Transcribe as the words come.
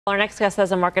Our next guest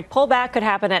says a market pullback could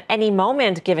happen at any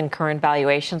moment given current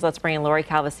valuations. Let's bring in Lori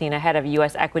Calvasina, head of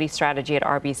U.S. equity strategy at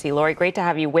RBC. Lori, great to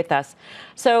have you with us.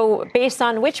 So based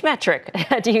on which metric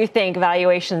do you think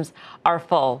valuations are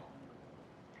full?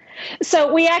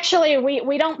 So we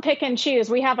don't pick and choose.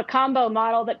 We have a combo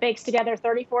model that bakes together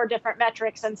 34 different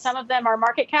metrics, and some of them are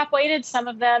market cap weighted. Some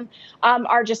of them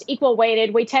are just equal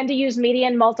weighted. We tend to use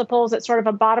median multiples. It's sort of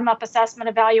a bottom up assessment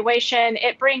of valuation.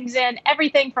 It brings in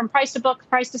everything from price to book,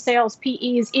 price to sales,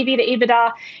 PEs, EV to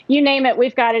EBITDA, you name it,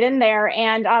 we've got it in there.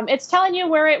 And it's telling you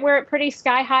we're at pretty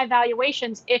sky high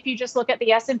valuations if you just look at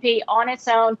the S&P on its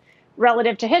own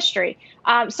relative to history.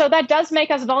 So that does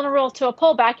make us vulnerable to a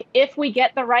pullback if we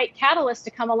get the right catalyst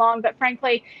to come along. But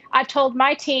frankly, I've told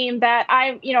my team that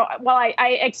while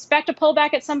I expect a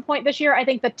pullback at some point this year, I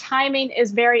think the timing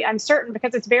is very uncertain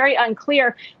because it's very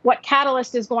unclear what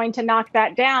catalyst is going to knock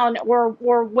that down or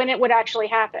when it would actually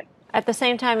happen. At the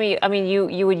same time,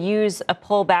 you would use a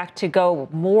pullback to go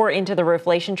more into the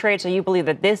reflation trade. So you believe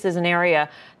that this is an area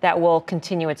that will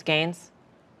continue its gains?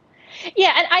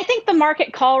 Yeah, and I think the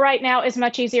market call right now is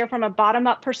much easier from a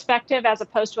bottom-up perspective as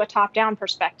opposed to a top-down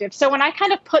perspective. So when I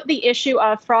kind of put the issue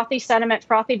of frothy sentiment,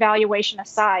 frothy valuation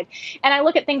aside, and I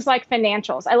look at things like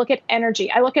financials, I look at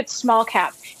energy, I look at small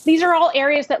cap, these are all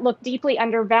areas that look deeply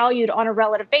undervalued on a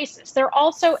relative basis. They're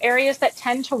also areas that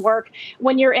tend to work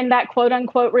when you're in that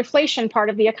quote-unquote reflation part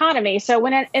of the economy. So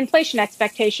when inflation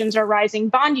expectations are rising,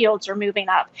 bond yields are moving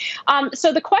up.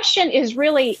 So the question is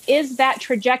really, is that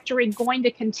trajectory going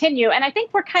to continue? And I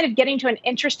think we're kind of getting to an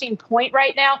interesting point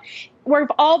right now.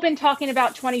 We've all been talking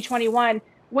about 2021.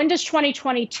 When does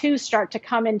 2022 start to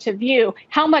come into view?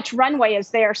 How much runway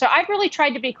is there? So I've really tried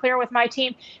to be clear with my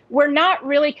team. We're not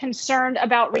really concerned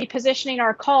about repositioning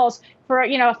our calls for a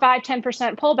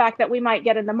 5-10% pullback that we might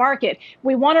get in the market.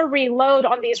 We want to reload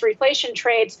on these reflation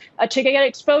trades to get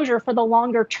exposure for the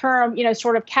longer term,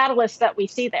 sort of catalyst that we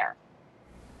see there.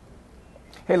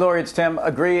 Hey, Lori, it's Tim.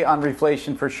 Agree on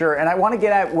reflation for sure. And I want to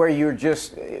get at where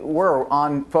we're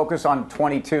on focus on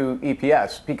 22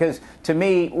 EPS, because to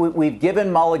me, we've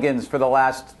given mulligans for the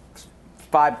last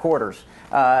 5 quarters.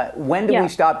 When do we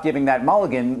stop giving that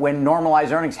mulligan? When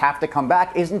normalized earnings have to come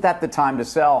back? Isn't that the time to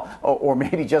sell, or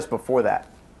maybe just before that?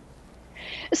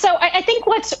 So I think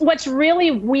what's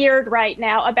really weird right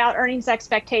now about earnings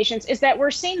expectations is that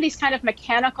we're seeing these kind of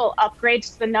mechanical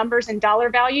upgrades to the numbers and dollar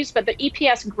values, but the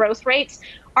EPS growth rates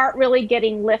aren't really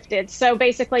getting lifted. So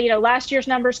basically, last year's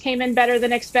numbers came in better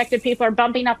than expected. People are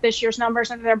bumping up this year's numbers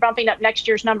and they're bumping up next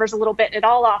year's numbers a little bit. It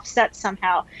all offsets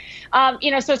somehow. So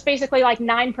it's basically like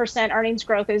 9% earnings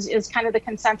growth is kind of the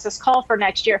consensus call for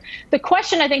next year. The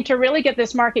question, I think, to really get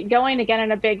this market going again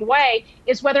in a big way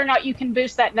is whether or not you can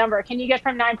boost that number. Can you get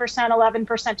from 9%,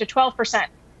 11% to 12%?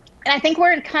 And I think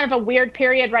we're in kind of a weird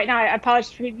period right now. I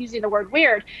apologize for using the word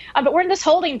weird, but we're in this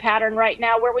holding pattern right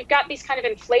now where we've got these kind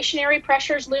of inflationary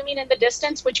pressures looming in the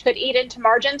distance, which could eat into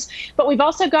margins. But we've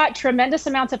also got tremendous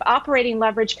amounts of operating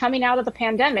leverage coming out of the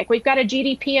pandemic. We've got a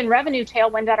GDP and revenue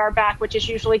tailwind at our back, which is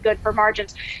usually good for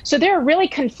margins. So there are really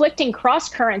conflicting cross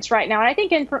currents right now. And I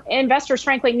think investors,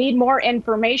 frankly, need more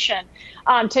information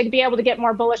to be able to get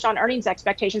more bullish on earnings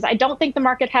expectations. I don't think the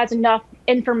market has enough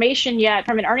information yet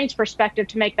from an earnings perspective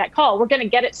to make that call. We're going to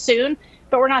get it soon,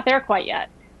 but we're not there quite yet.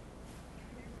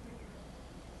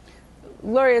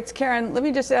 Lori, it's Karen. Let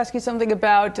me just ask you something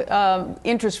about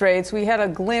interest rates. We had a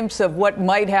glimpse of what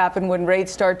might happen when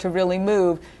rates start to really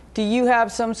move. Do you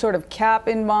have some sort of cap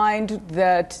in mind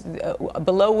that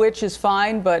below which is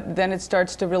fine, but then it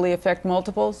starts to really affect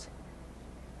multiples?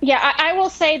 Yeah, I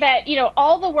will say that,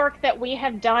 all the work that we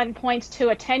have done points to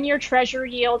a 10-year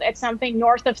Treasury yield at something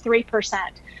north of 3%.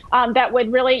 That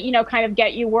would really, kind of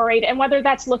get you worried. And whether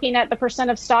that's looking at the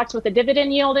percent of stocks with a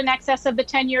dividend yield in excess of the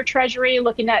 10-year Treasury,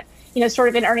 looking at, sort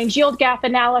of an earnings yield gap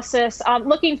analysis,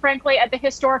 looking, frankly, at the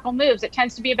historical moves. It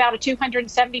tends to be about a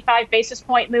 275 basis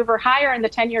point move or higher in the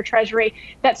 10-year Treasury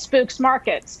that spooks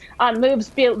markets. Moves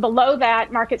below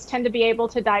that, markets tend to be able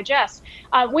to digest.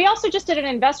 We also just did an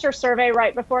investor survey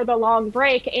right before the long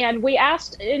break, and we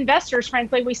asked investors,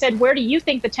 frankly, we said, where do you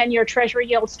think the 10-year Treasury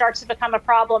yield starts to become a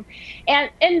problem?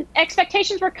 And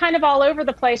expectations were kind of all over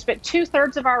the place, but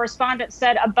 2/3 of our respondents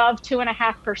said above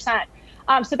 2.5%.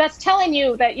 So that's telling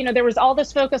you that, there was all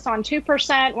this focus on 2%,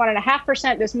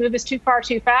 1.5%. This move is too far,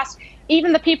 too fast.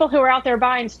 Even the people who are out there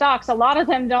buying stocks, a lot of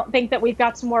them don't think that we've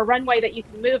got some more runway that you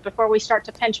can move before we start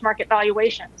to pinch market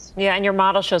valuations. Yeah, and your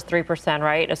model shows 3%,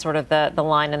 right? As sort of the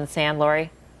line in the sand,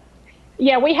 Lori?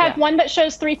 Yeah, we have Yeah. one that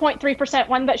shows 3.3%,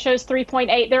 one that shows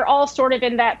 3.8. They're all sort of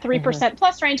in that 3%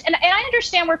 plus range. And I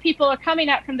understand where people are coming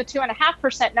at from the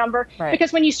 2.5% number, Right.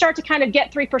 because when you start to kind of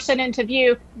get 3% into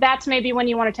view, that's maybe when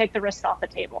you want to take the risk off the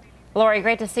table. Lori,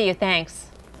 great to see you. Thanks.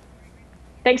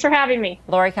 Thanks for having me.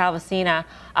 Lori Calvasina.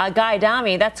 Guy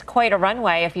Adami, that's quite a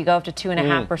runway if you go up to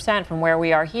 2.5% from where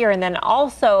we are here. And then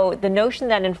also the notion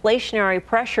that inflationary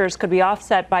pressures could be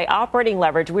offset by operating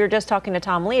leverage. We were just talking to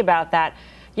Tom Lee about that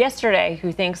yesterday,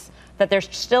 who thinks that there's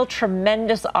still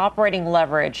tremendous operating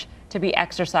leverage to be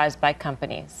exercised by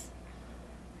companies.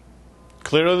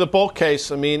 Clearly the bull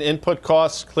case. I mean, input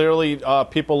costs, clearly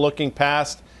people looking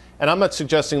past. And I'm not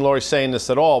suggesting Lori's saying this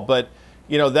at all, but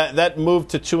you know, that move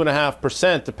to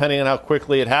 2.5%, depending on how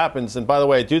quickly it happens. And by the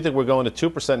way, I do think we're going to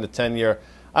 2% in the 10-year.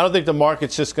 I don't think the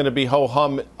market's just going to be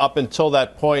ho-hum up until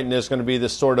that point, and there's going to be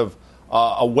this sort of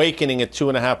awakening at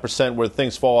 2.5% where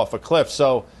things fall off a cliff.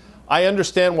 So I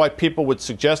understand why people would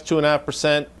suggest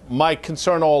 2.5%. My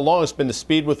concern all along has been the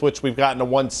speed with which we've gotten to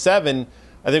 1.7.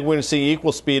 I think we're going to see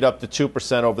equal speed up to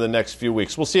 2% over the next few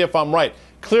weeks. We'll see if I'm right.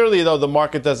 Clearly, though, the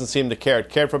market doesn't seem to care. It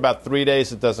cared for about 3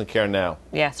 days. It doesn't care now.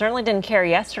 Yeah, certainly didn't care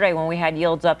yesterday when we had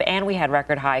yields up and we had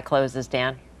record high closes,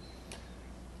 Dan.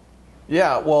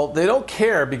 Yeah, well, they don't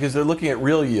care because they're looking at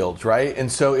real yields, right?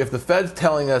 And so if the Fed's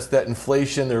telling us that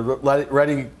inflation, they're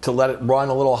ready to let it run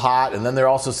a little hot, and then they're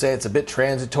also saying it's a bit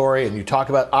transitory, and you talk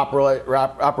about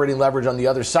operating leverage on the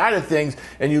other side of things,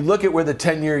 and you look at where the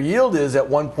 10-year yield is at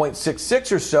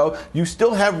 1.66 or so, you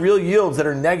still have real yields that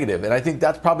are negative. And I think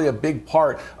that's probably a big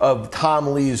part of Tom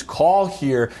Lee's call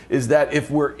here, is that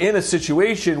if we're in a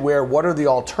situation where what are the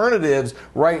alternatives,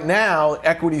 right now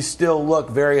equities still look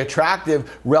very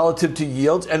attractive relative to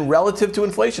yields and relative to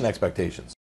inflation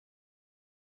expectations.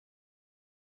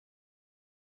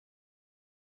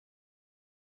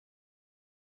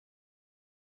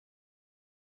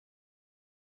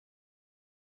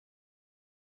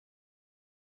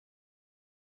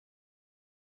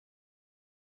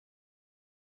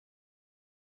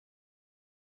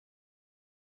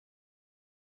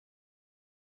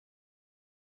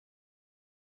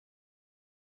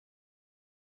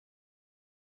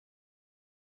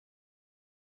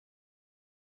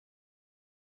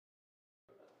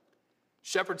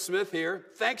 Shepard Smith here.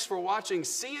 Thanks for watching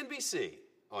CNBC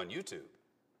on YouTube.